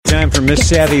time for Miss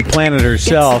Savvy Planet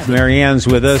herself. Marianne's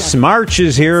with us. March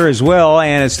is here as well,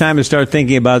 and it's time to start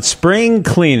thinking about spring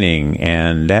cleaning.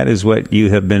 And that is what you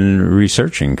have been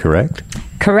researching, correct?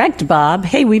 Correct, Bob.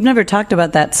 Hey, we've never talked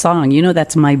about that song. You know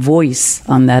that's my voice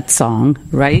on that song,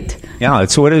 right? Yeah,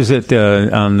 so what is it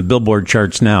on the Billboard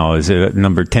charts now? Is it at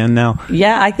number 10 now?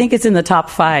 Yeah, I think it's in the top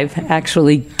 5,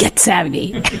 actually. Get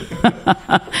savvy.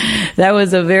 That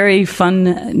was a very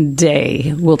fun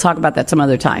day. We'll talk about that some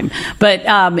other time.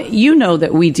 But you know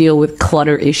that we deal with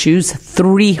clutter issues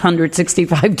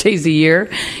 365 days a year.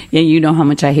 And you know how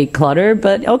much I hate clutter.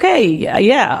 But okay,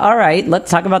 yeah, all right.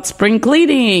 Let's talk about spring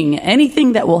cleaning.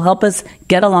 Anything that will help us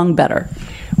get along better.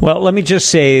 Well, let me just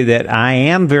say that I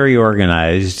am very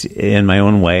organized in my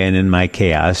own way and in my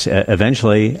chaos.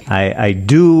 Eventually, I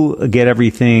do get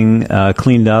everything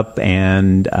cleaned up,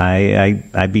 and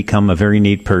I become a very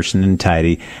neat person and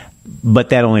tidy. But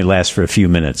that only lasts for a few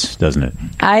minutes, doesn't it?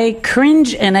 I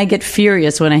cringe and I get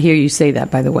furious when I hear you say that,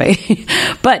 by the way.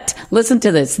 But listen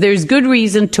to this. There's good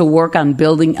reason to work on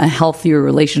building a healthier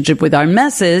relationship with our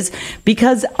messes,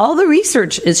 because all the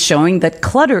research is showing that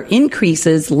clutter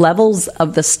increases levels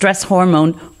of the stress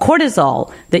hormone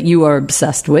cortisol that you are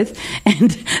obsessed with,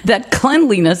 and that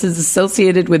cleanliness is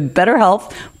associated with better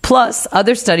health. Plus,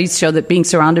 other studies show that being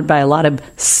surrounded by a lot of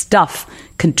stuff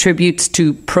contributes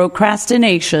to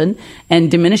procrastination and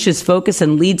diminishes focus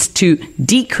and leads to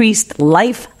decreased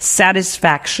life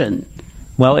satisfaction.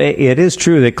 Well, it is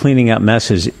true that cleaning up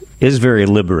messes is very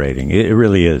liberating. It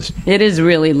really is. It is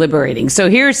really liberating.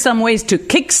 So here are some ways to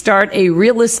kickstart a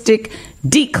realistic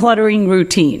decluttering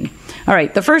routine. All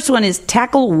right, the first one is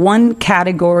tackle one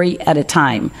category at a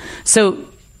time. So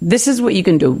this is what you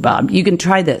can do, Bob. You can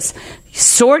try this.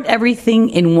 Sort everything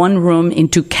in one room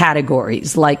into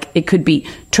categories. Like it could be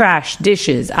trash,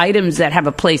 dishes, items that have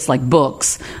a place like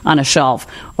books on a shelf,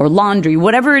 or laundry,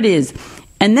 whatever it is.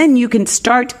 And then you can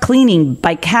start cleaning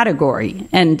by category.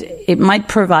 And it might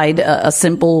provide a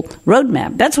simple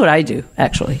roadmap. That's what I do,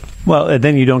 actually. Well,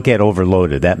 then you don't get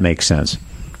overloaded. That makes sense.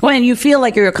 Well, and you feel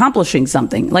like you're accomplishing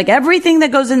something. Like everything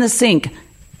that goes in the sink,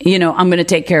 I'm going to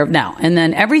take care of now. And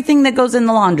then everything that goes in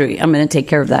the laundry, I'm going to take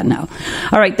care of that now.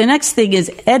 All right, the next thing is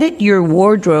edit your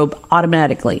wardrobe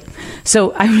automatically.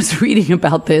 So I was reading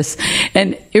about this,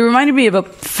 and it reminded me of a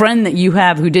friend that you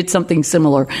have who did something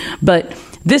similar. But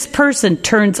this person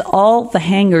turns all the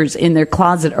hangers in their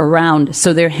closet around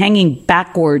so they're hanging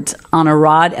backwards on a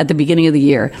rod at the beginning of the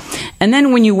year. And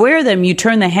then when you wear them, you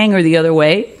turn the hanger the other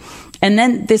way. And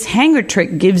then this hanger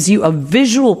trick gives you a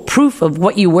visual proof of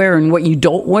what you wear and what you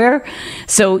don't wear.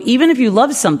 So even if you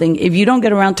love something, if you don't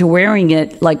get around to wearing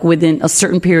it like within a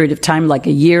certain period of time, like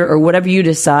a year or whatever you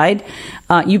decide,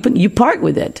 you part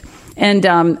with it. And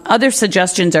other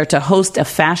suggestions are to host a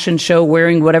fashion show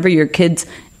wearing whatever your kids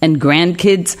and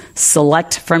grandkids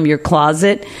select from your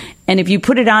closet. And if you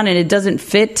put it on and it doesn't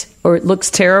fit or it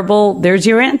looks terrible, there's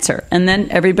your answer. And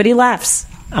then everybody laughs.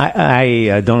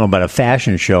 I don't know about a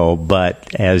fashion show,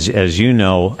 but as you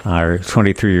know, our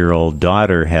 23-year-old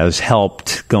daughter has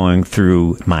helped going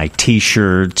through my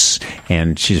T-shirts,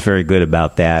 and she's very good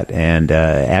about that. And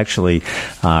actually,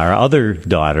 our other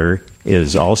daughter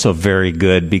is also very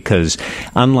good because,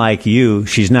 unlike you,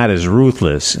 she's not as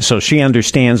ruthless. So she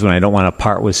understands when I don't want to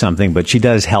part with something, but she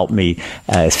does help me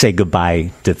say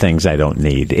goodbye to things I don't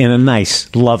need in a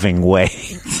nice, loving way.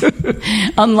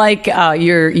 Unlike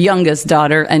your youngest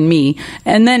daughter and me.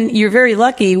 And then you're very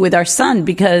lucky with our son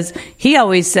because he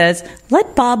always says,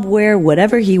 let Bob wear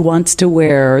whatever he wants to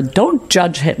wear. Don't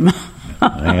judge him.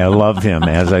 I love him,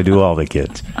 as I do all the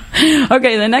kids.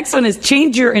 Okay, the next one is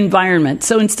change your environment.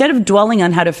 So instead of dwelling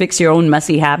on how to fix your own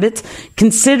messy habits,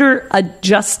 consider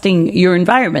adjusting your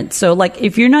environment. So like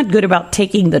if you're not good about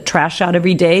taking the trash out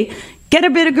every day, get a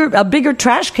bigger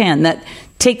trash can that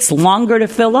takes longer to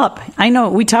fill up. I know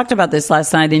we talked about this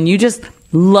last night and you just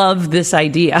love this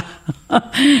idea.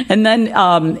 And then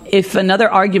if another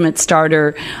argument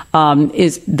starter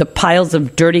is the piles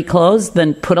of dirty clothes,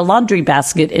 then put a laundry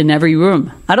basket in every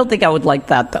room. I don't think I would like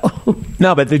that, though.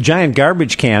 No, but the giant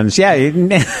garbage cans, yeah, you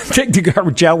take the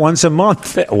garbage out once a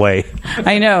month that way.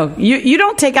 I know. You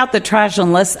don't take out the trash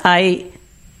unless I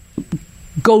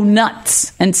go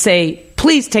nuts and say,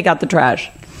 please take out the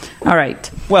trash. All right.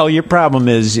 Well, your problem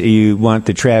is you want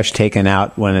the trash taken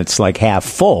out when it's like half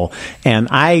full, and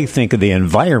I think of the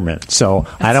environment, so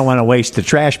I don't want to waste the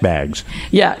trash bags.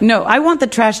 Yeah, no, I want the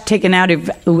trash taken out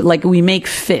if, like, we make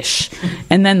fish,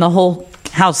 and then the whole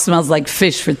house smells like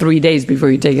fish for 3 days before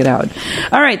you take it out.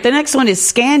 All right, the next one is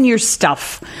scan your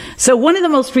stuff. So one of the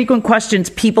most frequent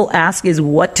questions people ask is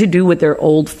what to do with their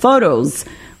old photos.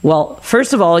 Well,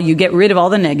 first of all, you get rid of all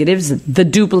the negatives, the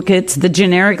duplicates, the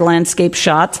generic landscape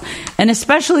shots, and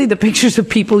especially the pictures of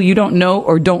people you don't know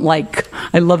or don't like.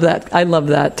 I love that.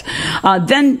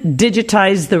 Then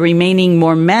digitize the remaining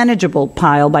more manageable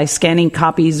pile by scanning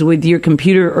copies with your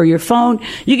computer or your phone.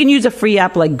 You can use a free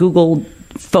app like Google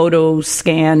Photo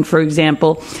Scan, for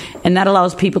example, and that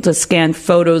allows people to scan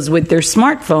photos with their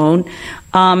smartphone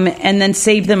and then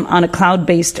save them on a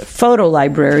cloud-based photo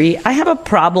library. I have a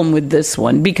problem with this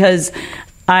one because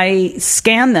I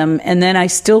scan them and then I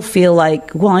still feel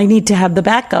like, well, I need to have the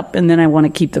backup and then I want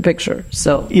to keep the picture.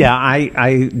 So yeah,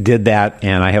 I did that,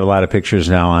 and I have a lot of pictures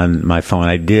now on my phone.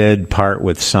 I did part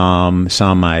with some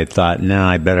I thought, no,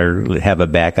 I better have a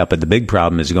backup. But the big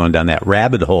problem is going down that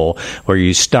rabbit hole where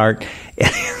you start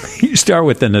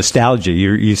with the nostalgia.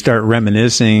 You start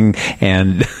reminiscing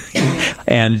and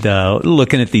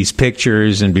looking at these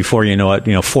pictures, and before you know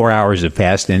it, 4 hours have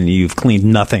passed and you've cleaned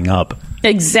nothing up.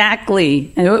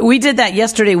 Exactly. We did that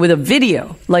yesterday with a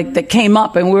video that came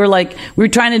up, and we were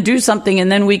trying to do something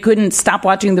and then we couldn't stop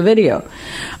watching the video.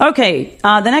 Okay.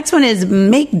 The next one is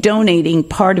make donating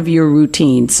part of your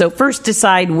routine. So first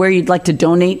decide where you'd like to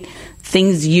donate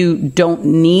things you don't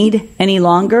need any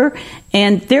longer.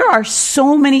 And there are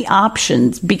so many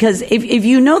options, because if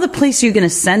you know the place you're going to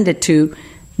send it to,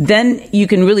 then you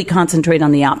can really concentrate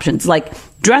on the options. Like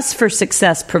Dress for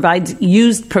Success provides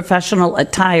used professional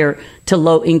attire to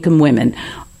low-income women.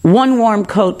 One Warm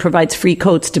Coat provides free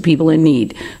coats to people in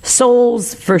need.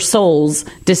 Souls for Souls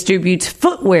distributes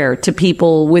footwear to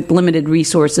people with limited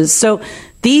resources. So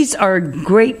these are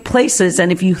great places,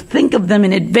 and if you think of them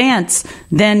in advance,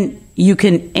 then you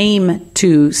can aim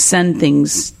to send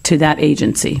things to that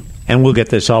agency. And we'll get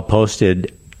this all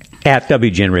posted at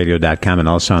WGNradio.com and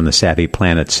also on the Savvy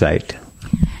Planet site.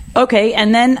 Okay,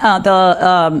 and then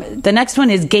the next one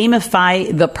is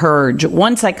gamify the purge.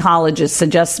 One psychologist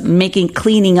suggests making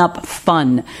cleaning up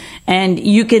fun, and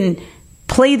you can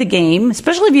play the game,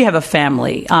 especially if you have a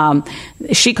family.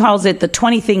 She calls it the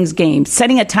 20 Things game,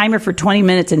 setting a timer for 20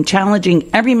 minutes and challenging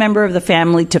every member of the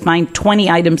family to find 20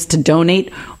 items to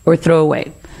donate or throw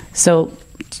away. So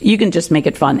you can just make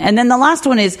it fun. And then the last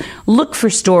one is look for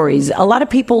stories. A lot of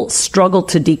people struggle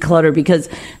to declutter because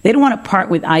they don't want to part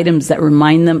with items that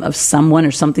remind them of someone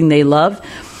or something they love.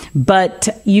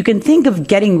 But you can think of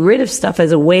getting rid of stuff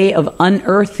as a way of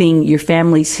unearthing your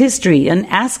family's history, and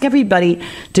ask everybody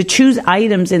to choose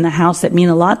items in the house that mean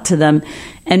a lot to them,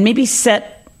 and maybe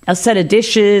set a set of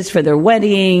dishes for their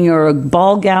wedding or a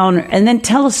ball gown, and then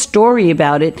tell a story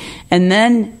about it, and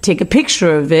then take a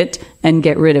picture of it and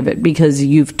get rid of it because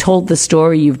you've told the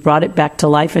story, you've brought it back to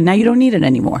life, and now you don't need it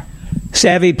anymore.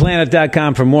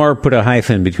 SavvyPlanet.com for more. Put a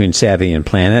hyphen between Savvy and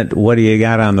Planet. What do you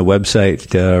got on the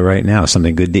website right now?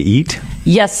 Something good to eat?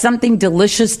 Yes, something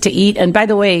delicious to eat. And by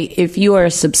the way, if you are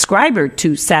a subscriber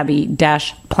to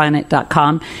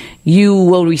Savvy-Planet.com, you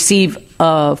will receive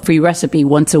a free recipe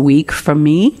once a week from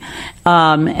me.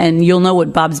 And you'll know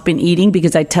what Bob's been eating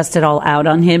because I test it all out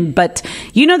on him. But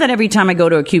you know that every time I go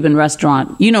to a Cuban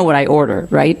restaurant, you know what I order,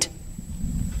 right?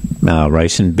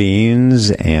 Rice and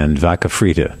beans and vaca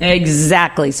frita.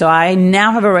 Exactly. So I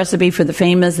now have a recipe for the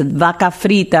famous vaca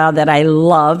frita that I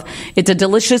love. It's a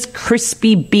delicious,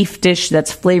 crispy beef dish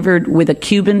that's flavored with a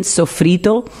Cuban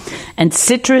sofrito and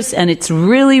citrus, and it's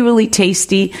really, really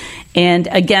tasty. And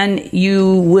again,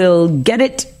 you will get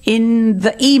it in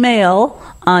the email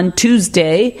on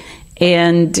Tuesday.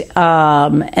 And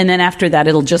then after that,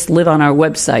 it'll just live on our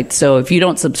website. So if you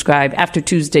don't subscribe, after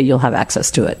Tuesday, you'll have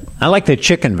access to it. I like the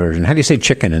chicken version. How do you say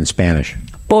chicken in Spanish?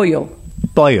 Pollo.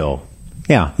 Pollo.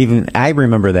 Yeah, even I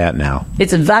remember that now.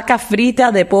 It's vaca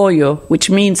frita de pollo, which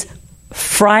means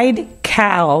fried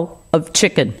cow of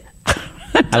chicken.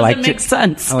 Doesn't make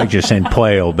sense. I like just saying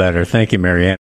pollo better. Thank you, Marianne.